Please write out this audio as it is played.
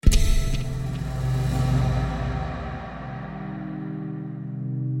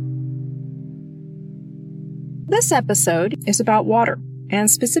This episode is about water, and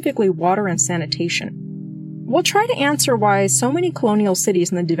specifically water and sanitation. We'll try to answer why so many colonial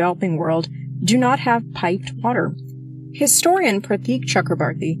cities in the developing world do not have piped water. Historian Pratik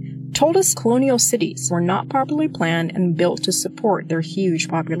Chakrabarty told us colonial cities were not properly planned and built to support their huge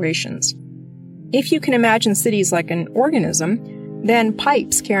populations. If you can imagine cities like an organism, then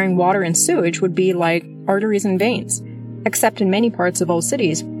pipes carrying water and sewage would be like arteries and veins. Except in many parts of old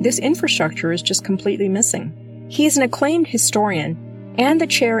cities, this infrastructure is just completely missing. He is an acclaimed historian and the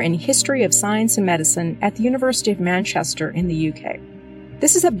chair in History of Science and Medicine at the University of Manchester in the UK.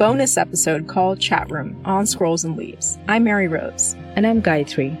 This is a bonus episode called Chat Room on Scrolls and Leaves. I'm Mary Rose. And I'm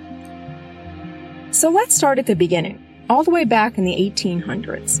Gayatri. So let's start at the beginning, all the way back in the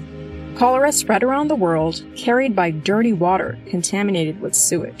 1800s. Cholera spread around the world, carried by dirty water contaminated with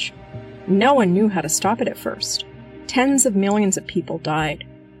sewage. No one knew how to stop it at first. Tens of millions of people died.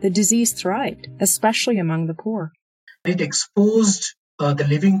 The disease thrived, especially among the poor. It exposed the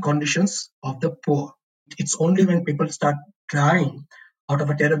living conditions of the poor. It's only when people start dying out of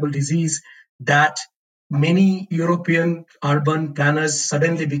a terrible disease that many European urban planners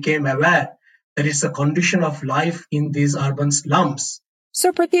suddenly became aware that it's a condition of life in these urban slums.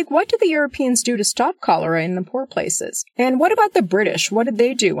 So, Pratik, what did the Europeans do to stop cholera in the poor places? And what about the British? What did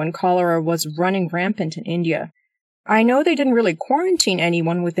they do when cholera was running rampant in India? I know they didn't really quarantine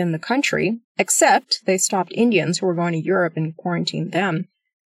anyone within the country, except they stopped Indians who were going to Europe and quarantined them.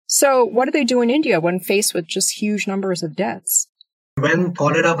 So what did they do in India when faced with just huge numbers of deaths? When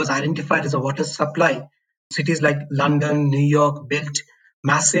cholera was identified as a water supply, cities like London, New York built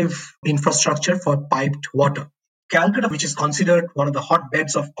massive infrastructure for piped water. Calcutta, which is considered one of the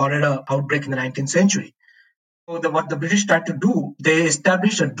hotbeds of cholera outbreak in the 19th century, what the British tried to do, they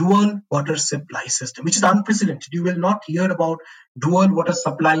established a dual water supply system, which is unprecedented. You will not hear about dual water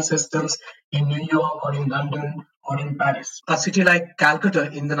supply systems in New York or in London or in Paris. A city like Calcutta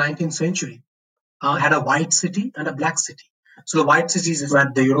in the 19th century had a white city and a black city. So the white city is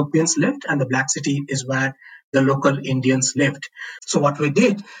where the Europeans lived and the black city is where the local Indians lived. So what we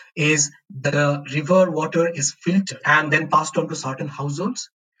did is the river water is filtered and then passed on to certain households.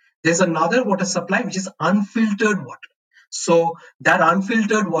 There's another water supply, which is unfiltered water. So that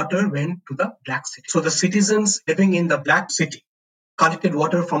unfiltered water went to the black city. So the citizens living in the black city collected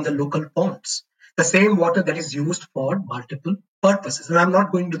water from the local ponds. The same water that is used for multiple purposes. And I'm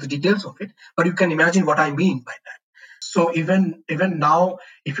not going into the details of it, but you can imagine what I mean by that. So even now,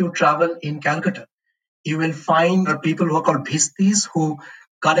 if you travel in Calcutta, you will find people who are called bhistis who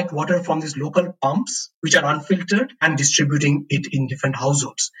collect water from these local pumps, which are unfiltered, and distributing it in different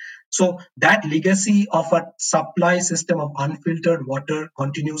households. So that legacy of a supply system of unfiltered water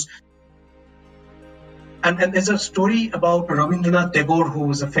continues. And there's a story about Rabindranath Tagore, who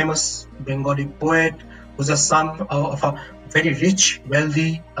was a famous Bengali poet, who was a son of a very rich,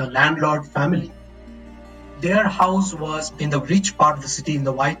 wealthy landlord family. Their house was in the rich part of the city, in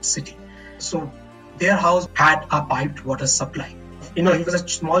the white city. So their house had a piped water supply. He was a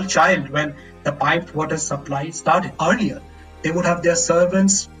small child when the piped water supply started. Earlier, they would have their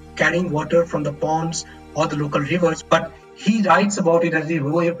servants carrying water from the ponds or the local rivers. But he writes about it as he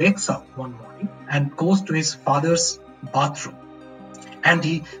wakes up one morning and goes to his father's bathroom. And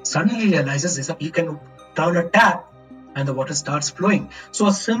he suddenly realizes that he can turn a tap and the water starts flowing. So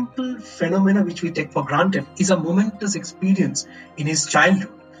a simple phenomenon which we take for granted is a momentous experience in his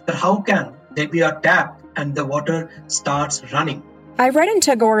childhood. That how can there be a tap and the water starts running? I read in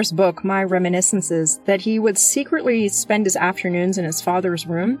Tagore's book, My Reminiscences, that he would secretly spend his afternoons in his father's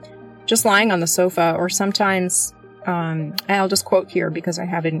room, just lying on the sofa, or sometimes, and I'll just quote here because I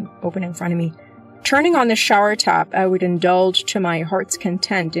have it open in front of me, turning on the shower tap, I would indulge to my heart's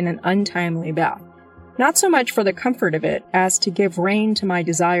content in an untimely bath. Not so much for the comfort of it, as to give rein to my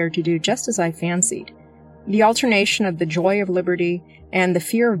desire to do just as I fancied. The alternation of the joy of liberty and the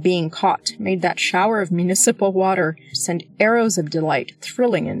fear of being caught made that shower of municipal water send arrows of delight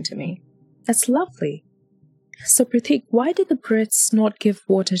thrilling into me. That's lovely. So, Pratik, why did the Brits not give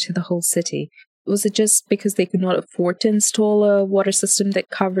water to the whole city? Was it just because they could not afford to install a water system that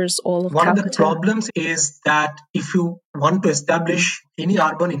covers all of Calcutta? One of the problems is that if you want to establish any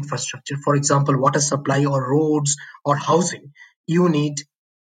urban infrastructure, for example, water supply or roads or housing, you need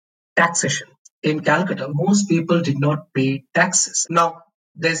taxation. In Calcutta, most people did not pay taxes. Now,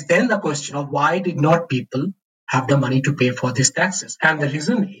 there's then the question of why did not people have the money to pay for these taxes? And the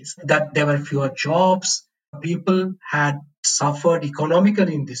reason is that there were fewer jobs. People had suffered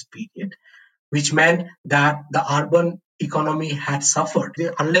economically in this period, which meant that the urban economy had suffered.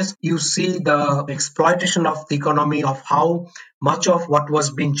 Unless you see the exploitation of the economy, of how much of what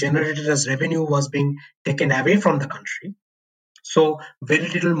was being generated as revenue was being taken away from the country. So very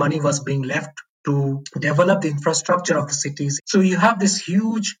little money was being left to develop the infrastructure of the cities. So you have this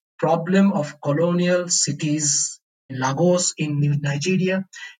huge problem of colonial cities in Lagos, in Nigeria.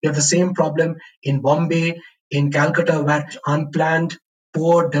 You have the same problem in Bombay, in Calcutta, where unplanned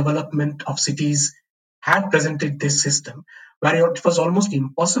poor development of cities had presented this system where it was almost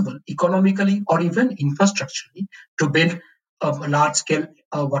impossible economically or even infrastructurally to build a large-scale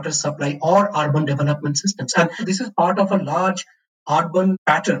water supply or urban development systems. And this is part of a large urban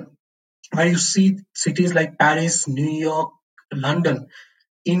pattern where you see cities like Paris, New York, London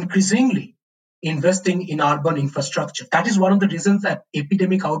increasingly investing in urban infrastructure. That is one of the reasons that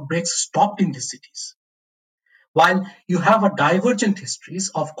epidemic outbreaks stopped in these cities. While you have a divergent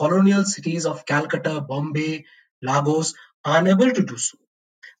histories of colonial cities of Calcutta, Bombay, Lagos, unable to do so.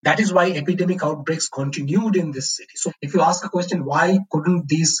 That is why epidemic outbreaks continued in this city. So if you ask a question, why couldn't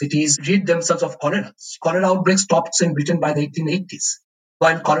these cities rid themselves of cholera? Cholera outbreaks stopped in Britain by the 1880s,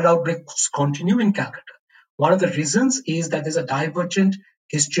 while cholera outbreaks continue in Calcutta. One of the reasons is that there's a divergent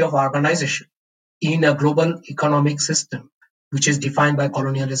history of urbanization in a global economic system, which is defined by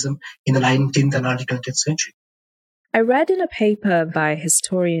colonialism in the 19th and early 20th century. I read in a paper by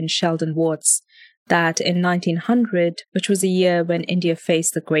historian Sheldon Watts that in 1900, which was a year when India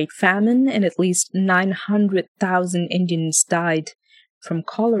faced the Great Famine and at least 900,000 Indians died from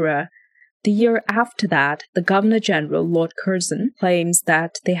cholera, the year after that, the Governor-General, Lord Curzon, claims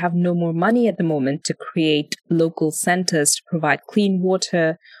that they have no more money at the moment to create local centers to provide clean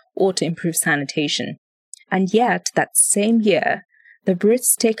water or to improve sanitation. And yet, that same year, the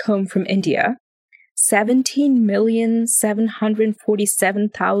Brits take home from India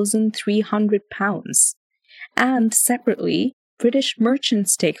 £17,747,300. And separately, British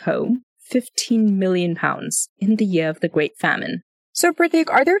merchants take home £15 million in the year of the Great Famine. So,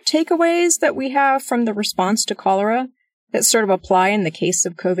 Pratik, are there takeaways that we have from the response to cholera that sort of apply in the case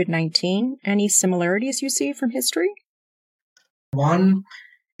of COVID-19? Any similarities you see from history? One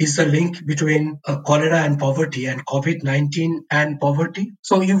is the link between cholera and poverty and COVID-19 and poverty.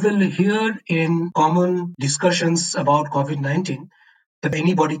 So you will hear in common discussions about COVID-19 that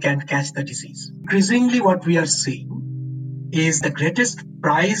anybody can catch the disease. Increasingly, what we are seeing is the greatest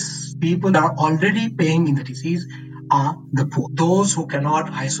price people are already paying in the disease are the poor, those who cannot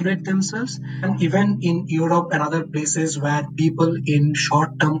isolate themselves. And even in Europe and other places where people in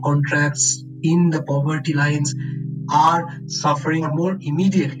short-term contracts in the poverty lines are suffering more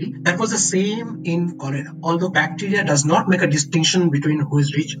immediately. That was the same in cholera. Although bacteria does not make a distinction between who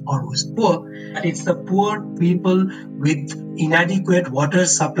is rich or who is poor, it's the poor people with inadequate water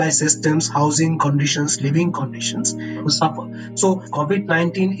supply systems, housing conditions, living conditions who suffer. So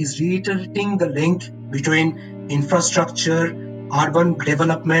COVID-19 is reiterating the link between infrastructure, urban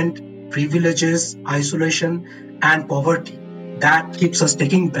development, privileges, isolation, and poverty that keeps us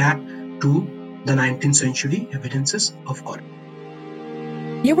taking back to the 19th century evidences of cholera.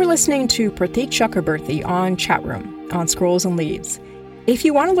 You were listening to Pratik Chakraborty on Chatroom on Scrolls and Leaves. If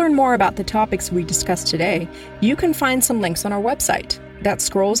you want to learn more about the topics we discussed today, you can find some links on our website. That's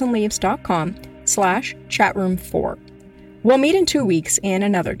scrollsandleaves.com/chatroom4. We'll meet in 2 weeks in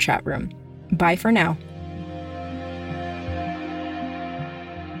another chat room. Bye for now.